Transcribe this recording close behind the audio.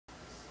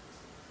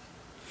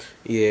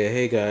Yeah,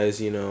 hey guys,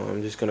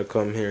 I'm just gonna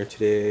come here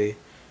today.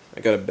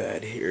 I got a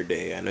bad hair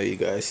day. I know you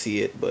guys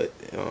see it, but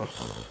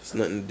it's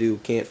nothing to do.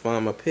 Can't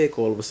find my pick.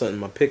 All of a sudden,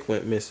 my pick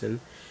went missing,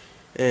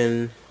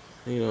 and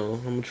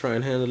I'm gonna try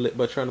and handle it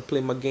by trying to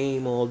play my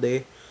game all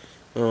day.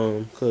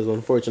 Because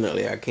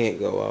unfortunately, I can't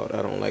go out.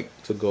 I don't like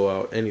to go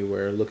out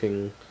anywhere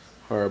looking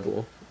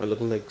horrible. I look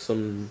like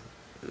some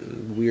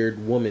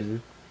weird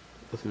woman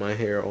with my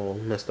hair all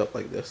messed up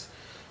like this.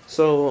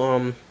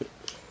 So,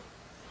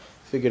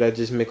 figured I'd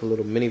just make a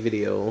little mini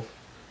video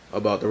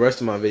about the rest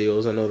of my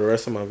videos. I know the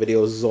rest of my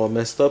videos is all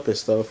messed up and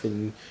stuff,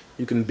 and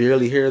you can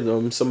barely hear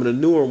them. Some of the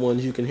newer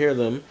ones you can hear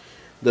them.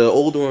 The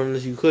older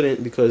ones you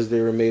couldn't because they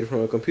were made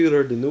from a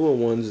computer. The newer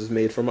ones is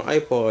made from an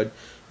iPod.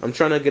 I'm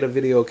trying to get a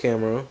video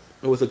camera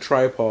with a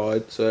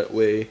tripod so that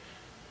way,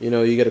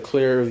 you get a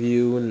clearer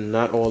view and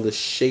not all this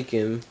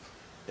shaking,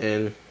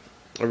 and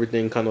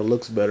everything kind of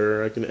looks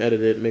better. I can edit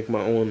it, make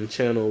my own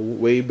channel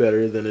way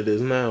better than it is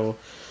now.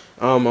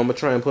 I'm gonna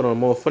try and put on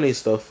more funny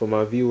stuff for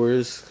my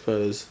viewers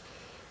because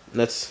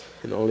that's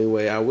the only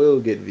way I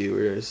will get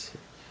viewers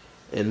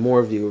and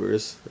more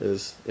viewers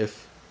is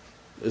if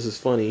this is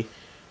funny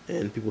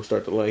and people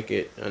start to like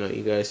it. I know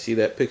you guys see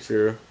that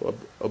picture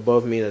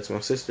above me. That's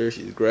my sister.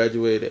 She's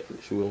graduated.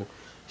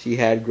 She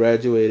had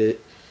graduated.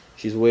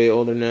 She's way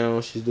older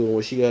now. She's doing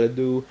what she got to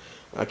do.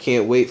 I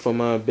can't wait for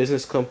my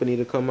business company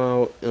to come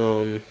out.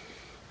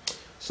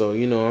 So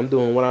I'm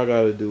doing what I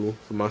got to do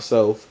for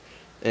myself,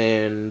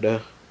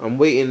 and I'm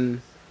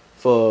waiting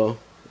for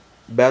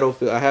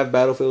Battlefield. I have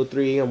Battlefield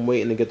 3. I'm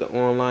waiting to get the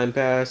online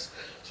pass.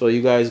 So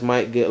you guys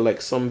might get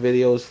like some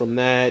videos from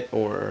that,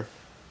 or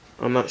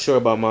I'm not sure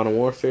about Modern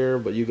Warfare,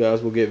 but you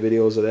guys will get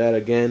videos of that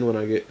again when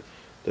I get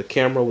the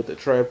camera with the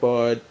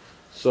tripod.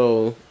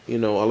 So, a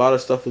lot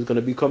of stuff is going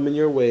to be coming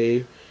your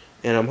way,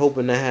 and I'm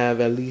hoping to have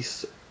at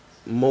least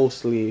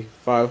mostly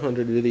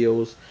 500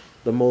 videos,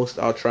 the most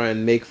I'll try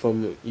and make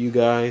from you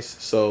guys.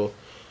 So,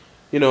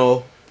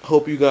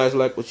 hope you guys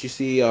like what you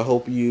see. I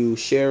hope you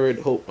share it.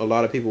 Hope a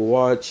lot of people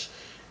watch.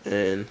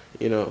 And,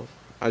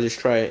 I just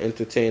try and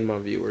entertain my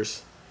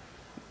viewers.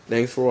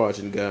 Thanks for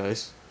watching,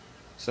 guys.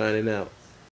 Signing out.